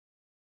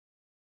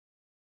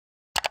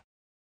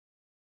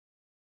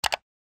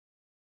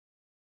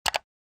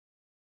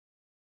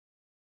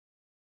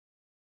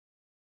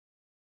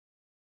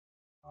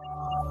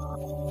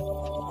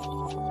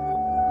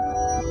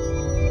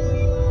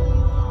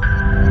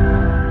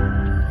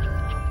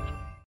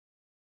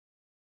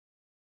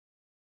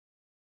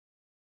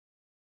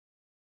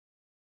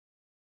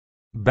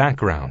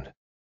Background.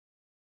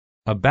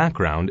 A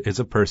background is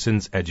a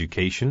person's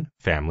education,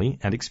 family,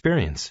 and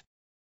experience.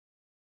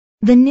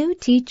 The new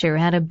teacher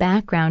had a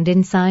background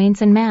in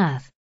science and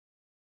math.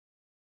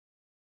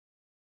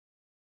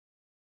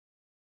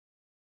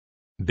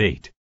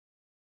 Bait.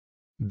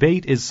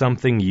 Bait is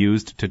something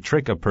used to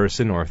trick a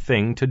person or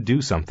thing to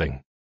do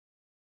something.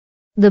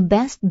 The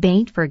best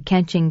bait for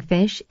catching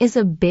fish is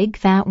a big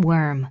fat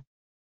worm.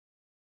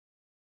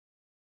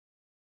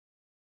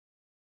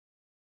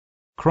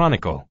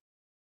 Chronicle.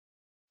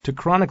 To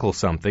chronicle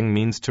something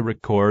means to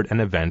record an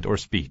event or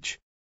speech.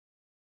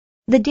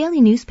 The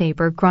daily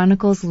newspaper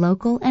chronicles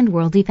local and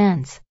world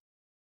events.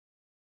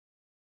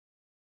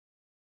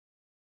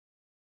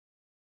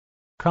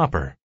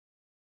 Copper.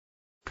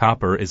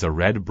 Copper is a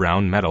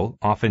red-brown metal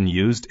often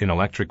used in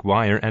electric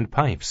wire and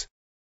pipes.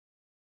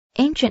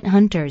 Ancient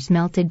hunters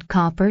melted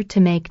copper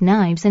to make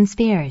knives and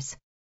spears.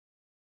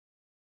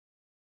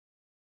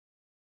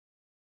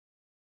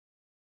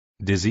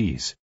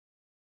 Disease.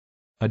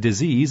 A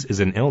disease is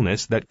an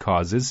illness that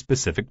causes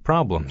specific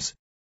problems.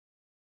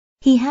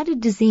 He had a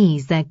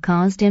disease that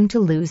caused him to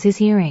lose his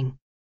hearing.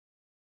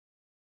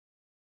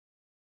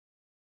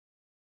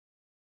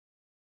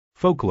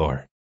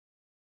 Folklore.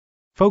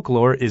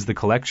 Folklore is the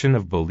collection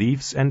of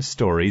beliefs and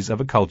stories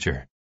of a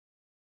culture.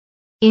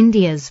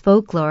 India's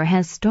folklore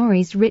has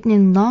stories written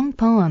in long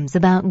poems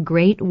about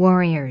great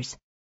warriors.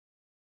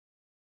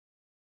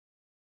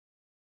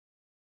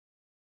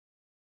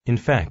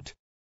 Infect.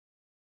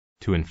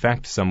 To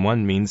infect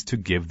someone means to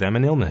give them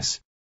an illness.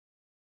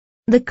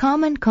 The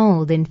common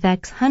cold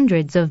infects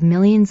hundreds of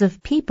millions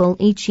of people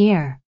each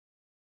year.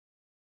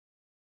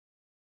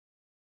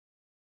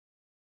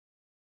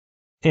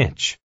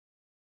 Itch.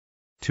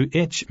 To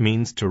itch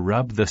means to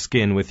rub the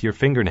skin with your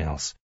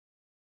fingernails.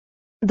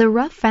 The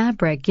rough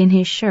fabric in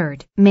his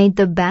shirt made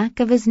the back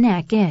of his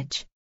neck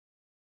itch.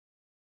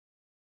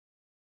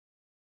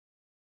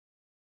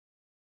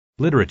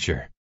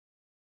 Literature.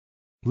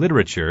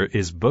 Literature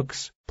is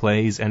books,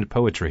 plays, and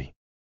poetry.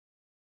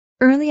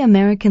 Early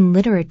American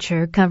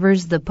literature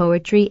covers the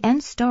poetry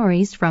and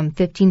stories from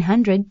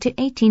 1500 to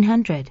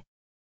 1800.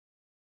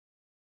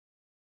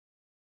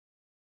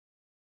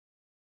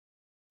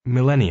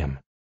 Millennium.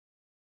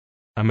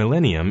 A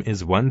millennium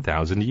is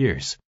 1,000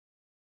 years.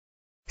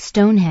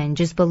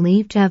 Stonehenge is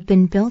believed to have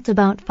been built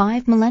about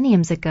 5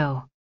 millenniums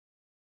ago.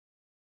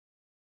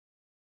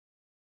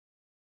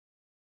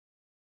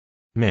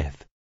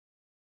 Myth.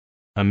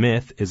 A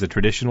myth is a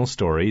traditional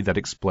story that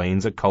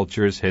explains a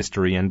culture's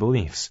history and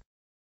beliefs.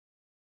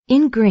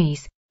 In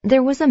Greece,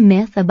 there was a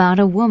myth about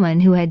a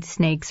woman who had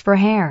snakes for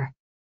hair.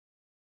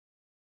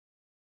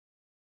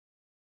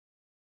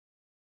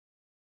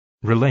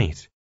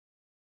 Relate.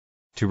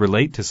 To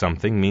relate to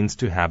something means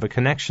to have a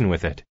connection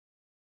with it.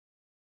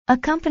 A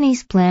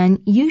company's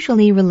plan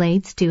usually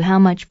relates to how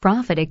much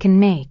profit it can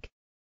make.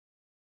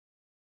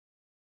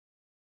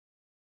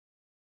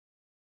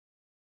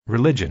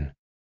 Religion.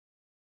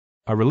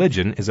 A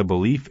religion is a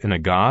belief in a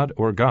god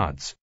or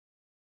gods.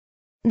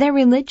 Their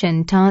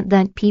religion taught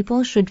that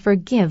people should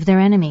forgive their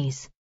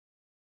enemies.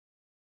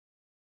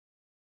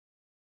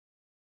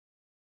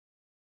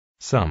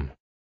 Sum.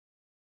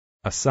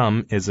 A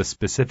sum is a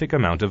specific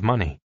amount of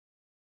money.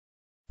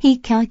 He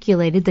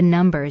calculated the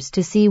numbers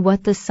to see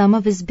what the sum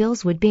of his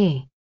bills would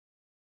be.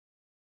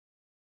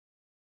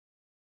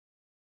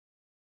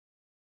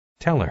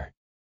 Teller.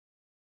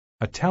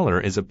 A teller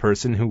is a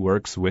person who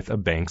works with a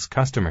bank's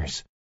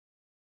customers.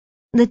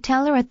 The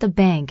teller at the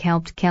bank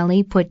helped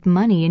Kelly put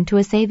money into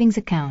a savings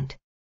account.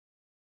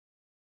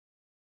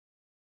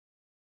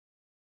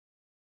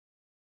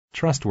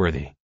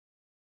 Trustworthy.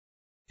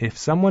 If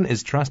someone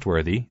is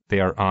trustworthy,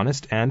 they are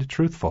honest and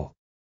truthful.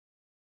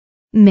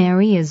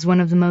 Mary is one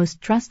of the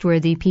most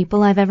trustworthy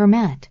people I've ever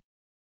met.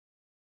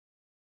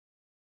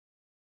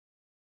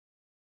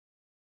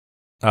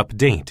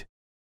 Update.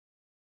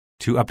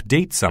 To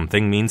update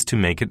something means to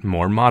make it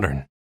more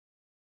modern.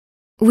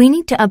 We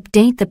need to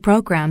update the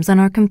programs on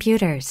our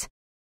computers.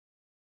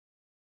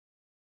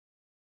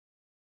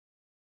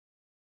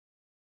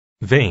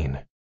 Vein.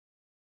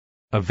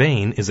 A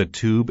vein is a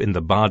tube in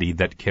the body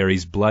that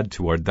carries blood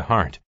toward the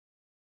heart.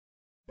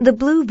 The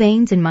blue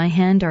veins in my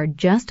hand are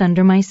just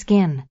under my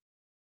skin.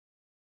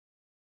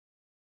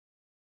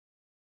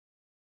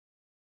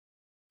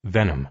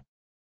 Venom.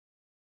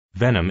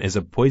 Venom is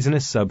a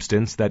poisonous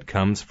substance that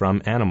comes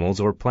from animals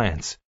or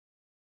plants.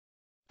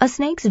 A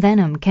snake's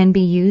venom can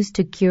be used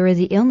to cure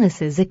the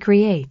illnesses it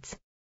creates.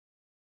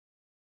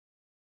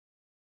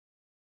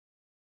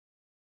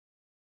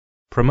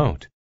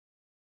 Promote.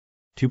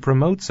 To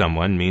promote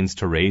someone means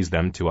to raise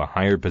them to a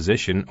higher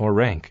position or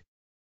rank.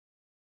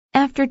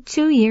 After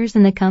 2 years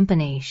in the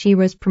company, she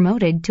was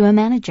promoted to a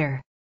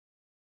manager.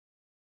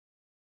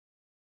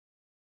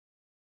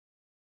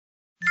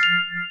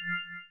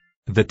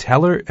 The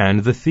teller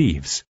and the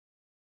thieves.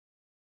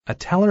 A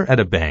teller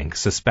at a bank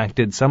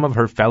suspected some of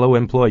her fellow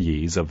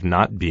employees of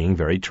not being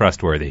very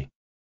trustworthy.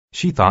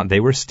 She thought they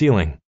were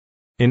stealing.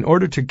 In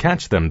order to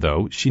catch them,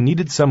 though, she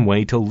needed some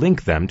way to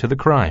link them to the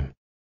crime.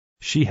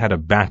 She had a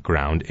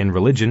background in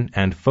religion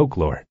and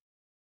folklore.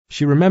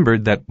 She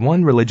remembered that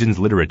one religion's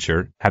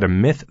literature had a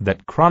myth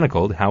that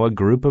chronicled how a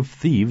group of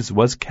thieves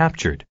was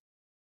captured.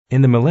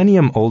 In the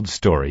millennium-old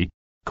story,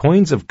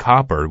 coins of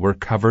copper were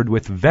covered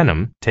with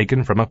venom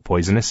taken from a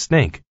poisonous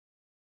snake.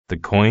 The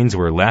coins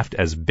were left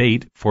as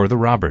bait for the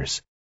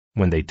robbers.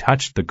 When they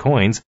touched the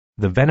coins,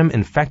 the venom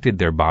infected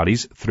their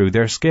bodies through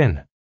their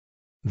skin.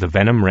 The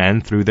venom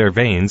ran through their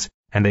veins,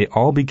 and they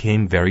all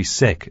became very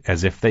sick,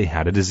 as if they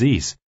had a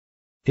disease.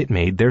 It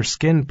made their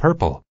skin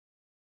purple.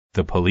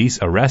 The police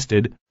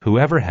arrested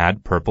whoever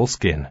had purple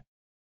skin.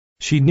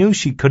 She knew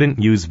she couldn't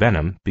use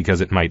venom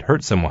because it might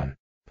hurt someone.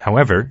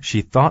 However,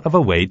 she thought of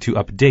a way to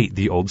update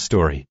the old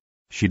story.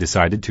 She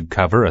decided to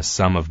cover a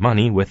sum of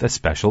money with a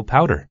special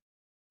powder.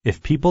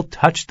 If people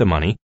touched the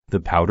money, the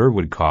powder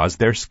would cause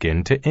their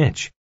skin to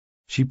itch.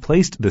 She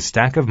placed the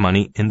stack of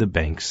money in the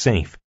bank's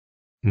safe.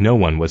 No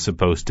one was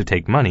supposed to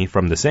take money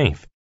from the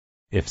safe.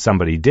 If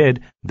somebody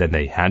did, then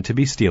they had to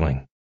be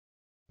stealing.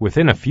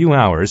 Within a few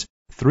hours,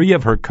 3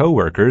 of her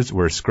co-workers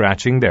were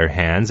scratching their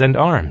hands and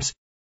arms.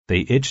 They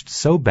itched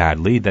so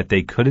badly that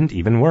they couldn't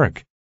even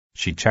work.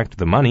 She checked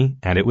the money,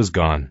 and it was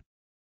gone.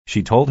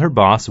 She told her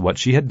boss what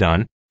she had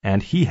done,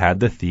 and he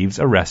had the thieves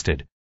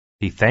arrested.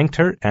 He thanked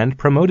her and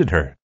promoted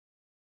her.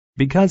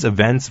 Because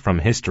events from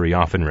history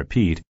often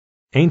repeat,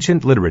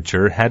 ancient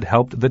literature had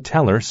helped the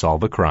teller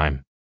solve a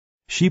crime.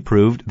 She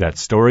proved that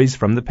stories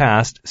from the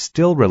past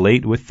still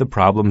relate with the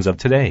problems of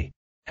today,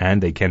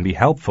 and they can be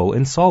helpful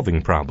in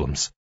solving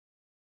problems.